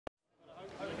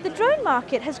The drone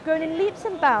market has grown in leaps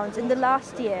and bounds in the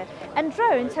last year, and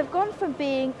drones have gone from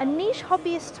being a niche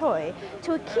hobbyist toy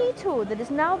to a key tool that is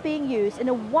now being used in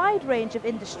a wide range of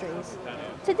industries.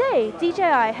 Today,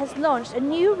 DJI has launched a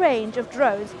new range of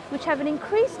drones which have an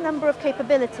increased number of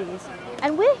capabilities,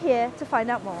 and we're here to find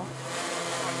out more.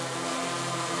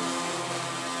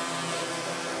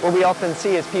 What we often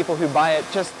see is people who buy it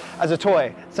just as a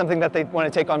toy, something that they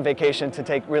want to take on vacation to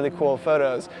take really cool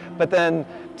photos. But then,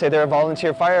 say they're a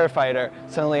volunteer firefighter,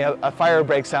 suddenly a fire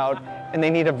breaks out and they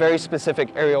need a very specific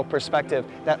aerial perspective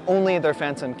that only their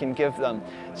Phantom can give them.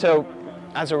 So,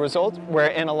 as a result, we're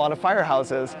in a lot of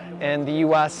firehouses in the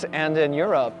US and in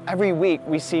Europe. Every week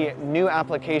we see new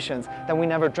applications that we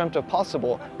never dreamt of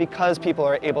possible because people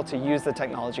are able to use the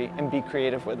technology and be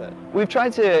creative with it. We've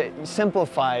tried to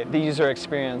simplify the user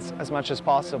experience as much as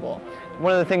possible.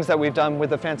 One of the things that we've done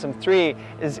with the Phantom 3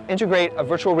 is integrate a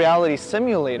virtual reality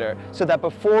simulator so that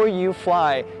before you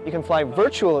fly, you can fly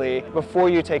virtually before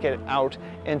you take it out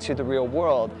into the real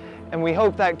world. And we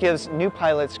hope that gives new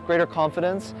pilots greater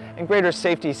confidence and greater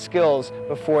safety skills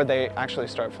before they actually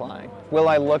start flying. Will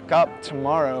I look up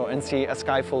tomorrow and see a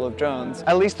sky full of drones?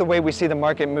 At least the way we see the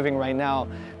market moving right now,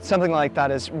 something like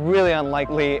that is really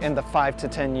unlikely in the 5 to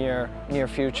 10 year near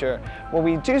future. What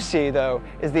we do see, though,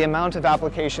 is the amount of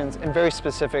applications in very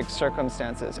specific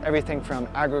circumstances, everything from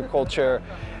agriculture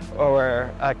or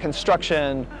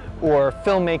construction or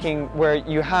filmmaking, where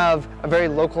you have a very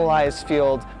localized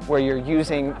field where you're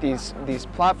using these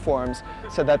platforms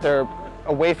so that they're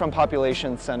away from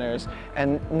population centers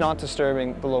and not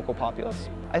disturbing the local populace.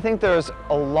 I think there's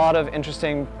a lot of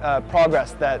interesting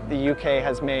progress that the UK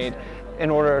has made in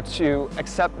order to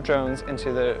accept drones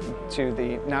into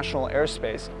the national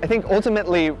airspace. I think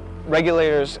ultimately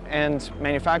regulators and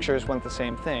manufacturers want the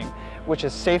same thing, which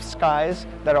is safe skies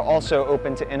that are also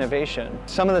open to innovation.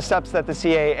 Some of the steps that the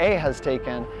CAA has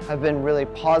taken have been really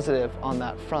positive on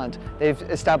that front. They've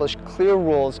established clear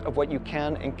rules of what you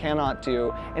can and cannot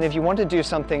do, and if you want to do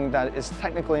something that is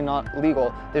technically not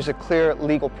legal, there's a clear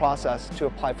legal process to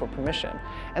apply for permission.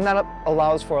 And that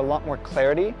allows for a lot more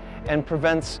clarity and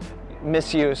prevents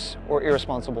misuse or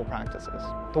irresponsible practices.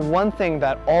 The one thing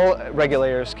that all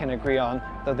regulators can agree on,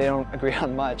 though they don't agree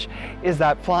on much, is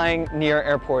that flying near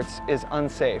airports is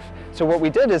unsafe. So what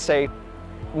we did is say,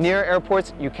 near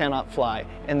airports, you cannot fly.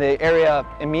 In the area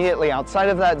immediately outside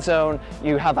of that zone,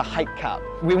 you have a height cap.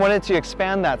 We wanted to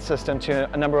expand that system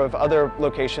to a number of other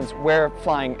locations where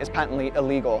flying is patently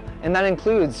illegal, and that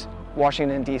includes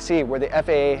Washington, D.C., where the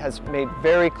FAA has made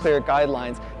very clear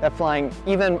guidelines that flying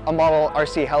even a Model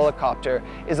RC helicopter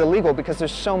is illegal because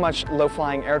there's so much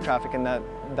low-flying air traffic in that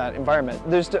environment.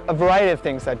 There's a variety of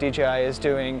things that DJI is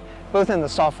doing, both in the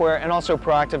software and also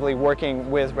proactively working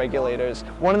with regulators.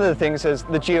 One of the things is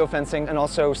the geofencing and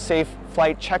also safe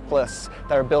flight checklists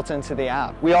that are built into the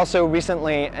app. We also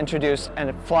recently introduced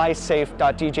a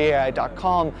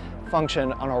flysafe.dji.com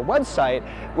function on our website,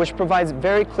 which provides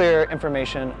very clear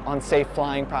information on safe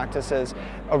flying practices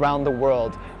around the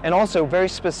world, and also very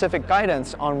specific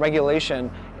guidance on regulation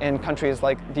in countries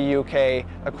like the UK,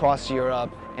 across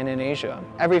Europe, and in Asia.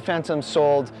 Every Phantom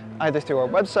sold either through our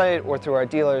website or through our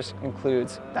dealers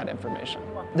includes that information.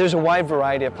 There's a wide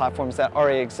variety of platforms that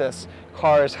already exist,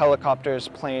 cars, helicopters,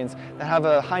 planes, that have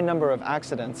a high number of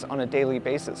accidents on a daily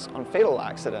basis, on fatal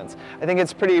accidents. I think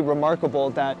it's pretty remarkable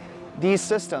that these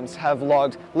systems have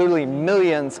logged literally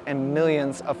millions and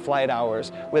millions of flight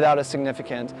hours without a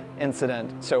significant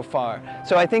incident so far.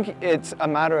 So I think it's a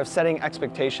matter of setting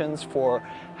expectations for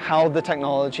how the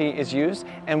technology is used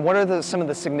and what are some of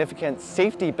the significant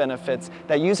safety benefits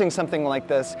that using something like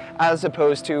this as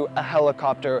opposed to a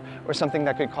helicopter or something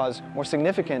that could cause more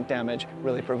significant damage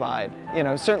really provide. You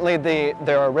know, certainly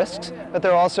there are risks, but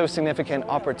there are also significant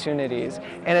opportunities,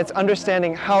 and it's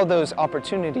understanding how those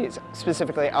opportunities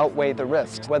specifically outweigh the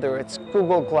risks, whether it's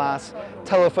Google Glass,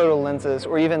 telephoto lenses,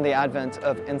 or even the advent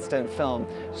of instant film.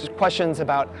 So questions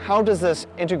about how does this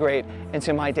integrate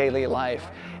into my daily life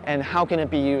and how can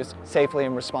it be used safely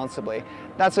and responsibly.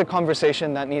 That's a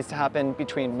conversation that needs to happen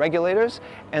between regulators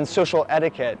and social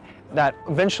etiquette that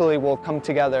eventually will come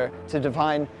together to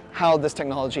define how this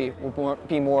technology will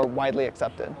be more widely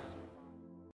accepted.